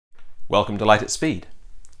Welcome to Light at Speed.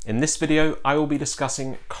 In this video I will be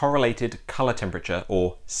discussing Correlated Colour Temperature,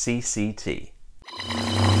 or CCT.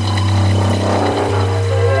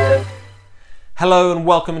 Hello and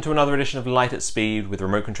welcome to another edition of Light at Speed with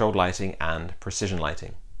remote controlled lighting and precision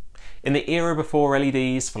lighting. In the era before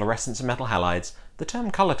LEDs, fluorescence and metal halides, the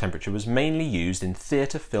term colour temperature was mainly used in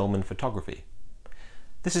theatre, film and photography.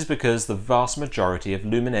 This is because the vast majority of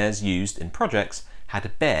luminaires used in projects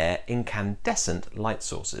had bare incandescent light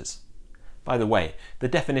sources. By the way, the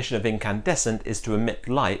definition of incandescent is to emit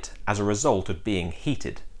light as a result of being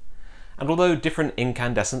heated. And although different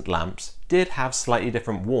incandescent lamps did have slightly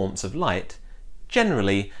different warmths of light,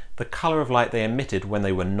 generally the colour of light they emitted when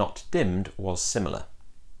they were not dimmed was similar.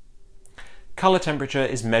 Colour temperature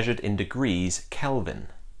is measured in degrees Kelvin.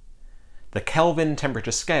 The Kelvin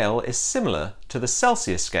temperature scale is similar to the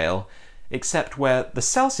Celsius scale, except where the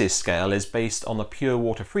Celsius scale is based on the pure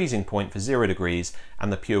water freezing point for 0 degrees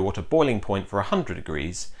and the pure water boiling point for 100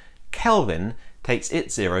 degrees, Kelvin takes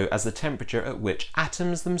its 0 as the temperature at which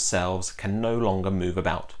atoms themselves can no longer move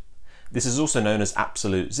about. This is also known as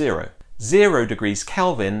absolute zero. 0 degrees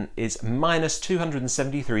Kelvin is minus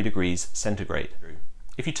 273 degrees centigrade.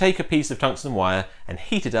 If you take a piece of tungsten wire and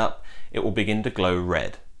heat it up, it will begin to glow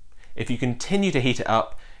red. If you continue to heat it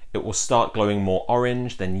up, it will start glowing more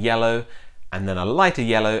orange, then yellow, and then a lighter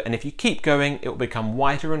yellow, and if you keep going, it will become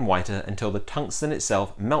whiter and whiter until the tungsten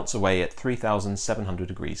itself melts away at 3700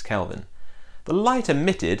 degrees Kelvin. The light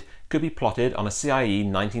emitted could be plotted on a CIE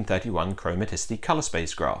 1931 chromaticity colour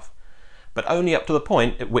space graph, but only up to the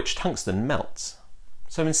point at which tungsten melts.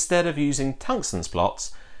 So instead of using tungsten's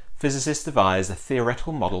plots, physicists devised a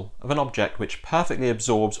theoretical model of an object which perfectly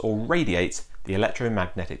absorbs or radiates the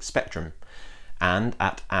electromagnetic spectrum, and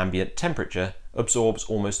at ambient temperature absorbs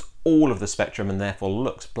almost all of the spectrum and therefore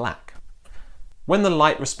looks black. When the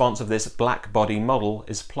light response of this black body model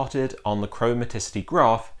is plotted on the chromaticity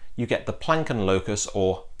graph, you get the Planckian locus,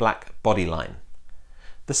 or black body line.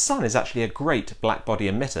 The sun is actually a great black body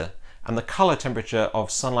emitter, and the colour temperature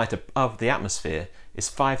of sunlight above the atmosphere is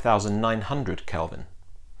 5900 Kelvin.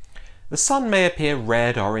 The sun may appear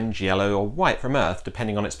red, orange, yellow or white from Earth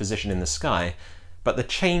depending on its position in the sky, but the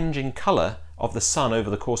change in colour of the sun over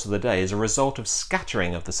the course of the day is a result of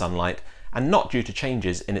scattering of the sunlight and not due to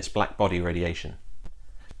changes in its black body radiation.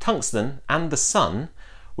 Tungsten and the sun,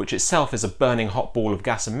 which itself is a burning hot ball of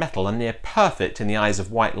gas and metal, are near perfect in the eyes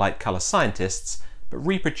of white light colour scientists, but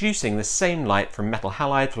reproducing the same light from metal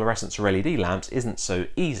halide, fluorescence or LED lamps isn't so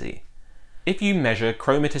easy. If you measure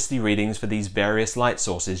chromaticity readings for these various light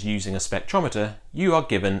sources using a spectrometer, you are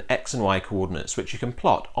given X and Y coordinates which you can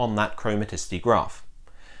plot on that chromaticity graph.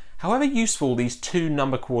 However useful these two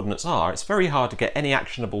number coordinates are, it's very hard to get any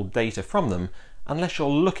actionable data from them unless you're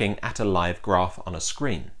looking at a live graph on a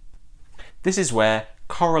screen. This is where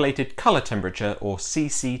Correlated Colour Temperature, or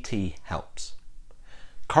CCT, helps.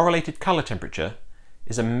 Correlated colour temperature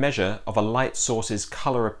is a measure of a light source's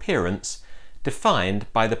colour appearance defined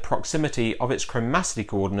by the proximity of its chromaticity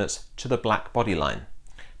coordinates to the black body line,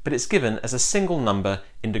 but it's given as a single number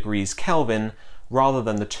in degrees Kelvin rather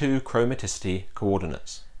than the two chromaticity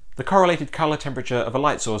coordinates. The correlated colour temperature of a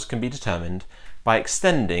light source can be determined by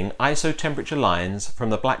extending isotemperature lines from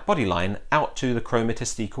the black body line out to the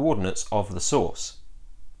chromaticity coordinates of the source.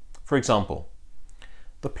 For example,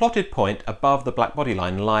 the plotted point above the black body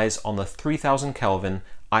line lies on the 3000 Kelvin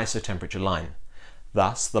isotemperature line.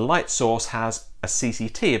 Thus, the light source has a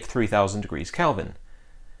CCT of 3000 degrees Kelvin.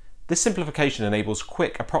 This simplification enables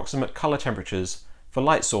quick approximate colour temperatures for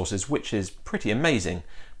light sources, which is pretty amazing.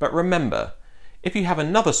 But remember, if you have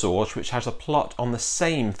another source which has a plot on the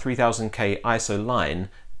same 3000K ISO line,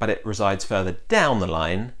 but it resides further down the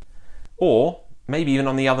line, or maybe even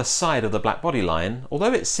on the other side of the black body line,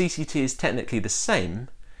 although its CCT is technically the same,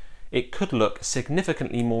 it could look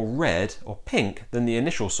significantly more red or pink than the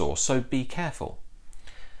initial source, so be careful.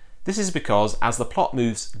 This is because as the plot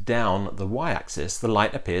moves down the y-axis, the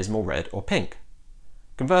light appears more red or pink.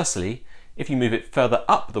 Conversely, if you move it further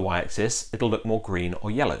up the y-axis, it'll look more green or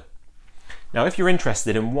yellow. Now, if you're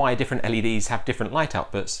interested in why different LEDs have different light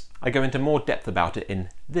outputs, I go into more depth about it in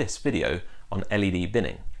this video on LED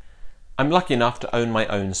binning. I'm lucky enough to own my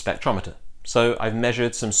own spectrometer, so I've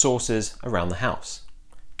measured some sources around the house.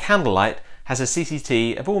 Candlelight has a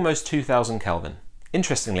CCT of almost 2000 Kelvin.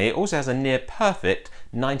 Interestingly, it also has a near perfect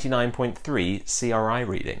 99.3 CRI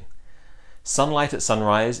reading. Sunlight at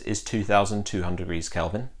sunrise is 2200 degrees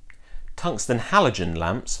Kelvin. Tungsten halogen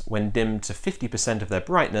lamps, when dimmed to 50% of their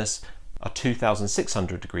brightness, are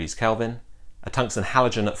 2600 degrees Kelvin. A tungsten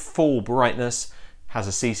halogen at full brightness has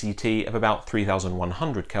a CCT of about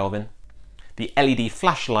 3100 Kelvin. The LED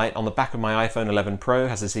flashlight on the back of my iPhone 11 Pro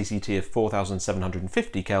has a CCT of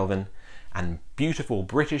 4750 Kelvin, and beautiful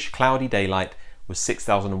British cloudy daylight was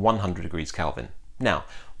 6100 degrees Kelvin. Now,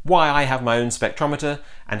 why I have my own spectrometer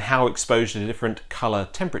and how exposure to different colour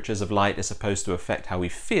temperatures of light is supposed to affect how we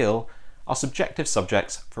feel are subjective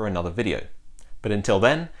subjects for another video. But until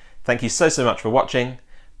then, thank you so much for watching.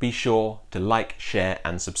 Be sure to like, share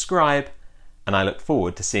and subscribe, and I look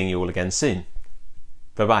forward to seeing you all again soon.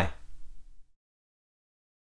 Bye bye.